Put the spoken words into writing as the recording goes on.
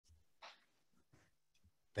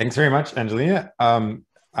Thanks very much, Angelina. I'm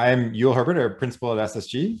Yuill Herbert, a principal at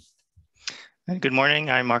SSG. Good morning.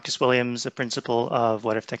 I'm Marcus Williams, the principal of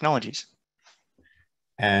whatIf Technologies.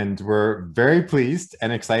 And we're very pleased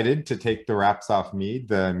and excited to take the wraps off MEED,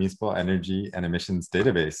 the Municipal Energy and Emissions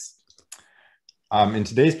Database. In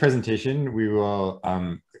today's presentation, we will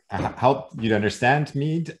help you to understand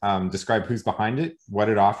MEED, describe who's behind it, what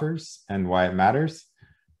it offers, and why it matters.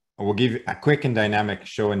 We'll give you a quick and dynamic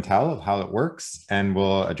show and tell of how it works, and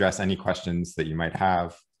we'll address any questions that you might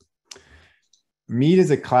have. MEED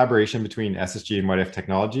is a collaboration between SSG and whatIf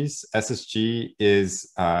Technologies. SSG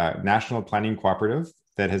is a national planning cooperative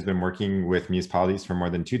that has been working with municipalities for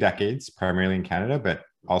more than 2 decades, primarily in Canada, but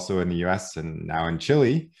also in the US and now in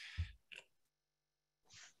Chile.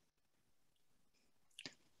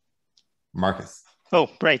 Marcus. Oh,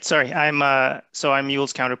 right. Sorry. I'm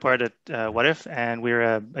Yuill's counterpart at whatIf, and we're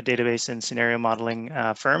a database and scenario modeling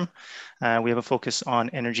firm. We have a focus on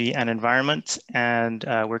energy and environment, and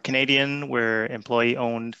we're Canadian. We're employee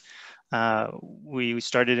owned. We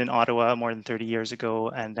started in Ottawa more than 30 years ago,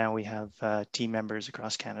 and now we have team members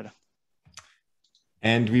across Canada.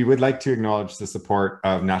 And we would like to acknowledge the support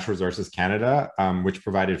of Natural Resources Canada, which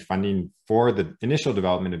provided funding for the initial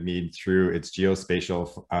development of MEED through its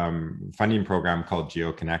geospatial funding program called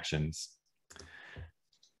GeoConnections.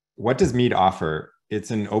 What does MEED offer? It's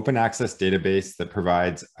an open access database that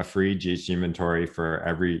provides a free GHG inventory for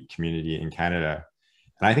every community in Canada.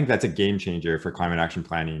 And I think that's a game changer for climate action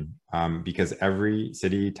planning because every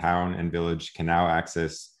city, town, and village can now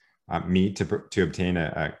access MEED to obtain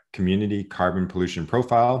a community carbon pollution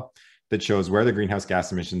profile that shows where the greenhouse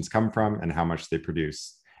gas emissions come from and how much they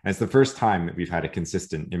produce. And it's the first time that we've had a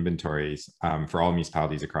consistent inventories for all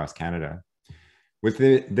municipalities across Canada. With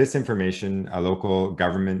this information, a local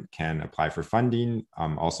government can apply for funding,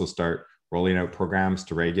 also start rolling out programs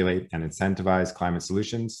to regulate and incentivize climate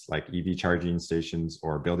solutions like EV charging stations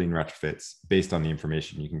or building retrofits based on the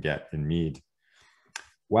information you can get in MEED.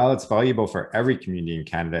 While it's valuable for every community in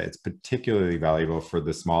Canada, it's particularly valuable for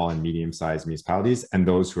the small and medium-sized municipalities and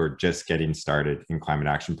those who are just getting started in climate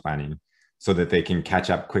action planning so that they can catch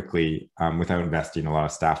up quickly without investing a lot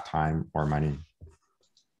of staff time or money.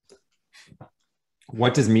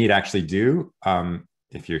 What does MEED actually do?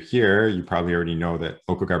 If you're here, you probably already know that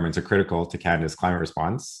local governments are critical to Canada's climate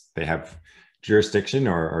response. They have jurisdiction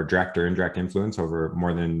or direct or indirect influence over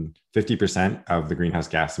more than 50% of the greenhouse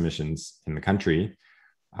gas emissions in the country.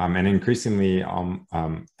 And increasingly,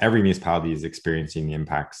 every municipality is experiencing the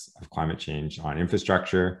impacts of climate change on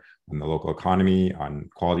infrastructure, on the local economy, on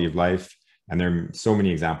quality of life. And there are so many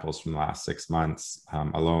examples from the last 6 months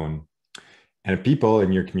alone. And if people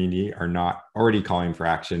in your community are not already calling for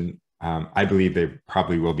action, I believe they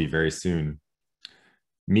probably will be very soon.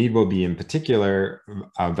 MEED will be in particular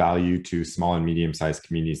of value to small and medium-sized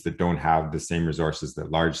communities that don't have the same resources that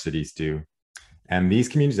large cities do. And these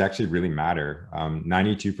communities actually really matter.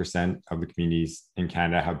 92% of the communities in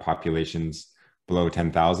Canada have populations below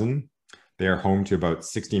 10,000. They are home to about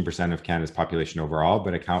 16% of Canada's population overall,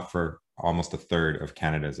 but account for almost a third of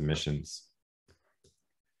Canada's emissions.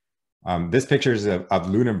 This picture is of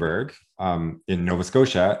Lunenburg in Nova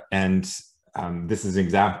Scotia, and this is an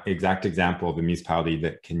exact example of a municipality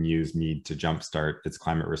that can use MEED to jumpstart its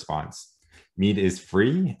climate response. MEED is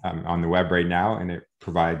free on the web right now, and it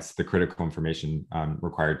provides the critical information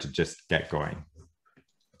required to just get going.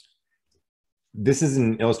 This is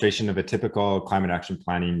an illustration of a typical climate action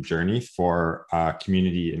planning journey for a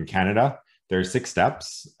community in Canada. There are 6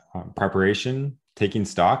 steps: preparation, taking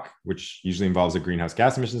stock, which usually involves a greenhouse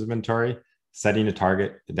gas emissions inventory, setting a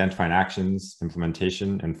target, identifying actions,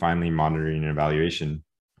 implementation, and finally monitoring and evaluation.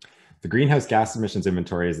 The greenhouse gas emissions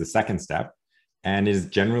inventory is the second step and is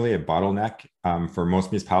generally a bottleneck for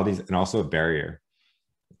most municipalities and also a barrier.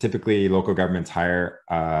 Typically, local governments hire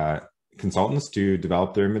consultants to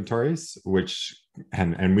develop their inventories,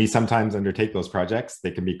 and we sometimes undertake those projects. They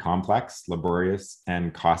can be complex, laborious,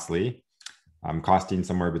 and costly, costing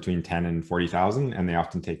somewhere between 10 and 40,000, and they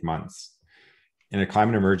often take months. In a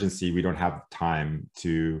climate emergency, we don't have time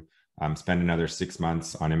to spend another 6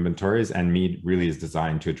 months on inventories, and MEED really is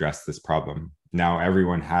designed to address this problem. Now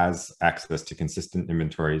everyone has access to consistent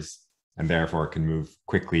inventories and therefore can move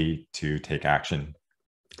quickly to take action.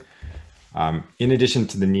 In addition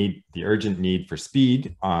to the urgent need for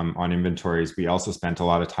speed on inventories, we also spent a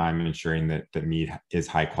lot of time ensuring that MEED is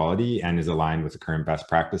high quality and is aligned with the current best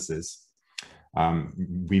practices.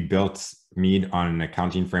 We built MEED on an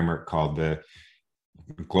accounting framework called the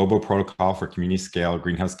Global Protocol for Community Scale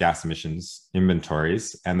Greenhouse Gas Emissions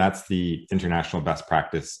Inventories, and that's the international best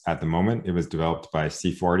practice at the moment. It was developed by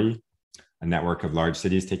C40, a network of large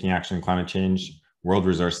cities taking action on climate change, World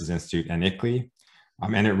Resources Institute, and ICLEI.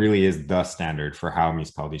 And it really is the standard for how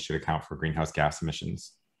municipalities should account for greenhouse gas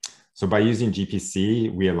emissions. So by using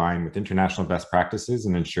GPC, we align with international best practices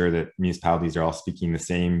and ensure that municipalities are all speaking the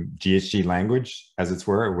same GHG language, as it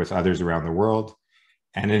were, with others around the world.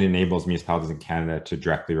 And it enables municipalities in Canada to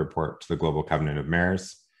directly report to the Global Covenant of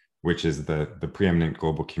Mayors, which is the preeminent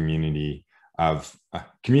global community of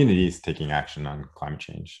communities taking action on climate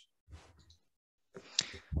change.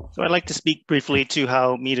 So I'd like to speak briefly to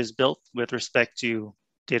how MEED is built with respect to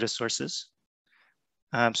data sources.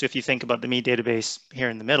 So if you think about the MEED database here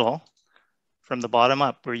in the middle, from the bottom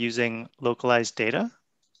up, we're using localized data,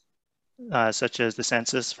 such as the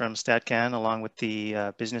census from StatCan, along with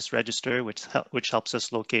the business register, which helps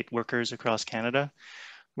us locate workers across Canada.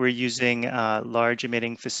 We're using large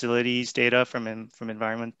emitting facilities data from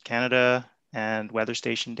Environment Canada and weather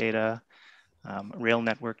station data, rail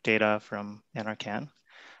network data from NRCan.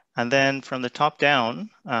 And then from the top down,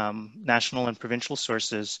 national and provincial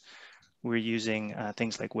sources, we're using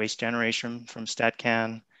things like waste generation from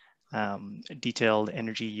StatCan, detailed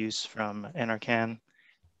energy use from NRCan,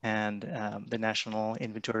 and the national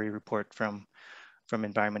inventory report from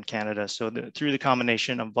Environment Canada. So through the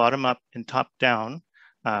combination of bottom up and top down,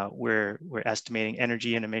 we're estimating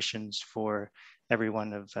energy and emissions for every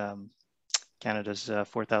one of Canada's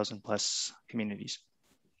 4,000 plus communities.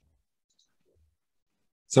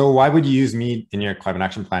 So why would you use MEED in your climate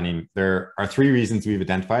action planning? There are three reasons we've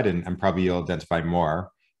identified, and probably you'll identify more.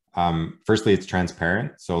 Firstly, it's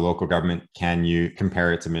transparent. So local government can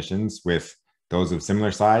compare its emissions with those of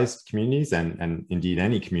similar sized communities and indeed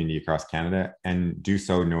any community across Canada, and do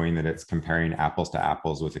so knowing that it's comparing apples to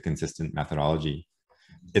apples with a consistent methodology.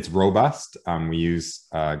 It's robust. We use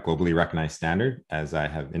a globally recognized standard, as I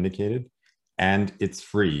have indicated, and it's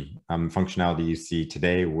free. Functionality you see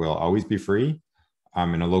today will always be free.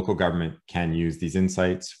 And a local government can use these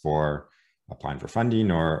insights for applying for funding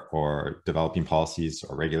or developing policies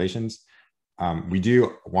or regulations. We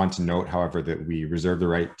do want to note, however, that we reserve the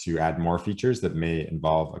right to add more features that may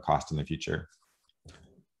involve a cost in the future.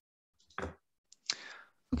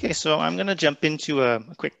 Okay, so I'm going to jump into a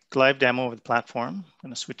quick live demo of the platform. I'm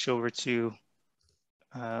going to switch over to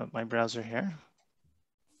my browser here.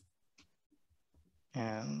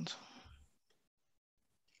 And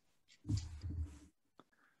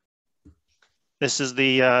this is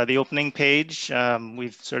the opening page.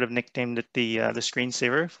 We've sort of nicknamed it the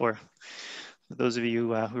screensaver for those of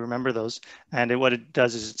you who remember those. And what it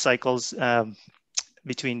does is it cycles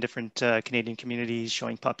between different Canadian communities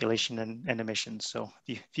showing population and emissions. So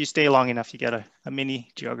if you stay long enough, you get a mini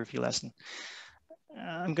geography lesson.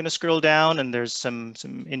 I'm going to scroll down and there's some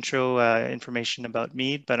intro information about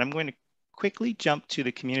MEED, but I'm going to quickly jump to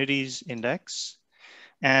the communities index.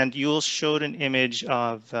 And Yuill showed an image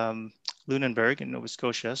of Lunenburg in Nova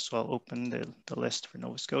Scotia. So I'll open the list for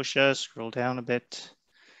Nova Scotia, scroll down a bit.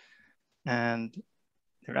 And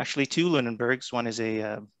there are actually two Lunenburgs. One is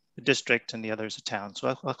a district and the other is a town.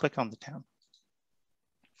 So I'll click on the town.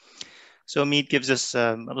 So MEED gives us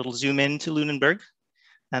a little zoom in to Lunenburg,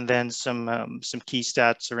 and then some key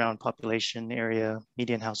stats around population, area,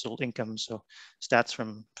 median household income. So stats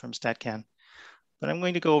from StatCan. But I'm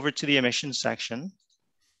going to go over to the emissions section.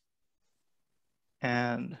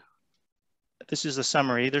 And this is a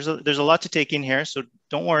summary. There's a lot to take in here, so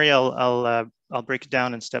don't worry. I'll break it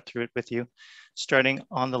down and step through it with you. Starting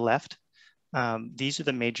on the left, these are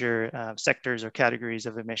the major sectors or categories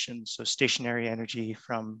of emissions. So stationary energy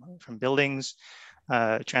from buildings,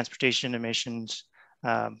 transportation emissions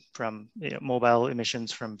from mobile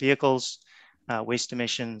emissions from vehicles, waste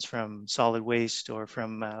emissions from solid waste or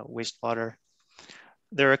from wastewater.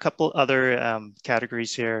 There are a couple other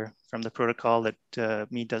categories here from the protocol that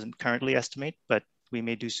MEED doesn't currently estimate, but we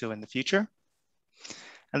may do so in the future.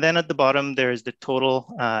 And then at the bottom, there is the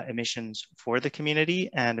total emissions for the community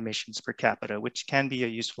and emissions per capita, which can be a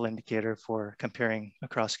useful indicator for comparing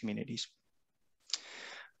across communities.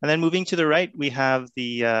 And then moving to the right, we have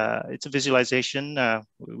it's a visualization.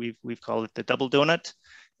 We've called it the double donut.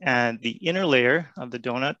 And the inner layer of the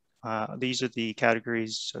donut, these are the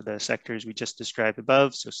categories or the sectors we just described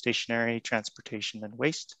above. So stationary, transportation, and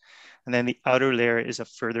waste. And then the outer layer is a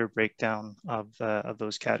further breakdown of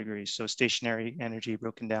those categories. So stationary energy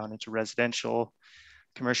broken down into residential,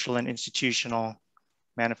 commercial and institutional,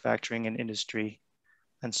 manufacturing and industry,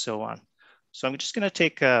 and so on. So I'm just going to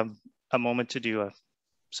take a moment to do a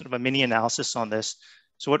sort of a mini analysis on this.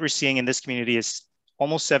 So what we're seeing in this community is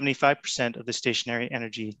almost 75% of the stationary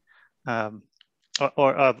energy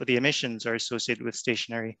or of the emissions are associated with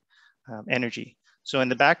stationary energy. So in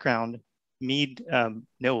the background, MEED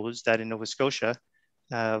knows that in Nova Scotia,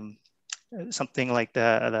 something like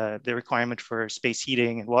the requirement for space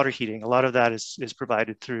heating and water heating, a lot of that is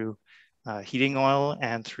provided through heating oil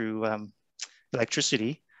and through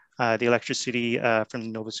electricity. The electricity from the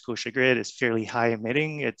Nova Scotia grid is fairly high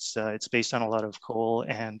emitting. It's based on a lot of coal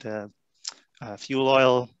and fuel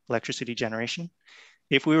oil electricity generation.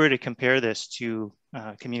 If we were to compare this to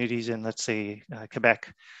communities in, let's say,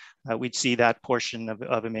 Quebec, we'd see that portion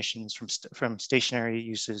of emissions from stationary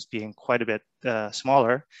uses being quite a bit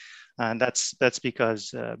smaller. And that's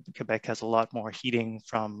because Quebec has a lot more heating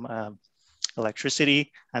from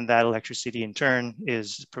electricity, and that electricity in turn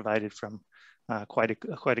is provided from quite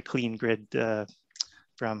a clean grid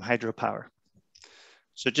from hydropower.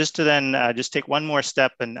 So just to then just take one more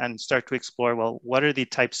step and start to explore, well, what are the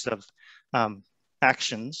types of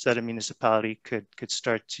actions that a municipality could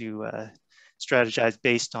start to strategize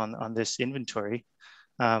based on this inventory?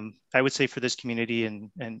 I would say for this community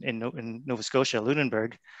in Nova Scotia,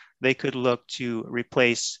 Lunenburg, they could look to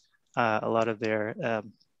replace a lot of their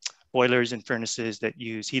boilers and furnaces that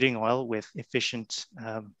use heating oil with efficient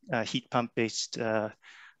heat pump-based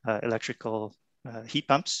electrical heat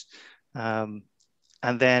pumps.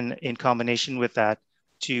 And then in combination with that,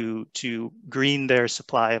 to green their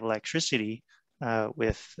supply of electricity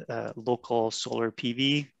with local solar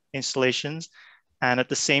PV installations, and at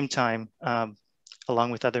the same time,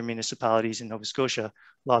 along with other municipalities in Nova Scotia,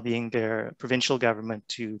 lobbying their provincial government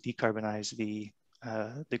to decarbonize the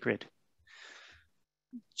grid.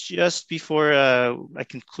 Just before I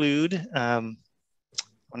conclude, I want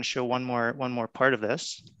to show one more part of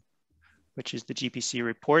this, which is the GPC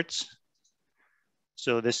reports.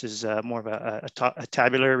 So this is more of a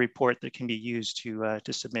tabular report that can be used to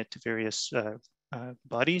submit to various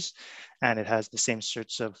bodies, and it has the same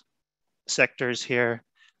sorts of sectors here,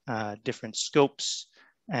 different scopes,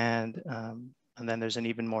 and then there's an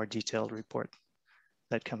even more detailed report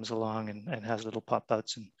that comes along and has little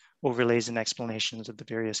pop-outs and overlays and explanations of the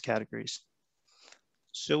various categories.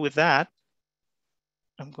 So with that,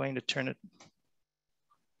 I'm going to turn it,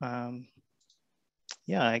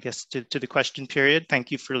 yeah, I guess to the question period.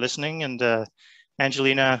 Thank you for listening. And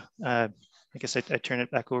Angelina, I guess I turn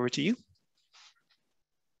it back over to you.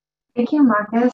 Thank you, Marcus.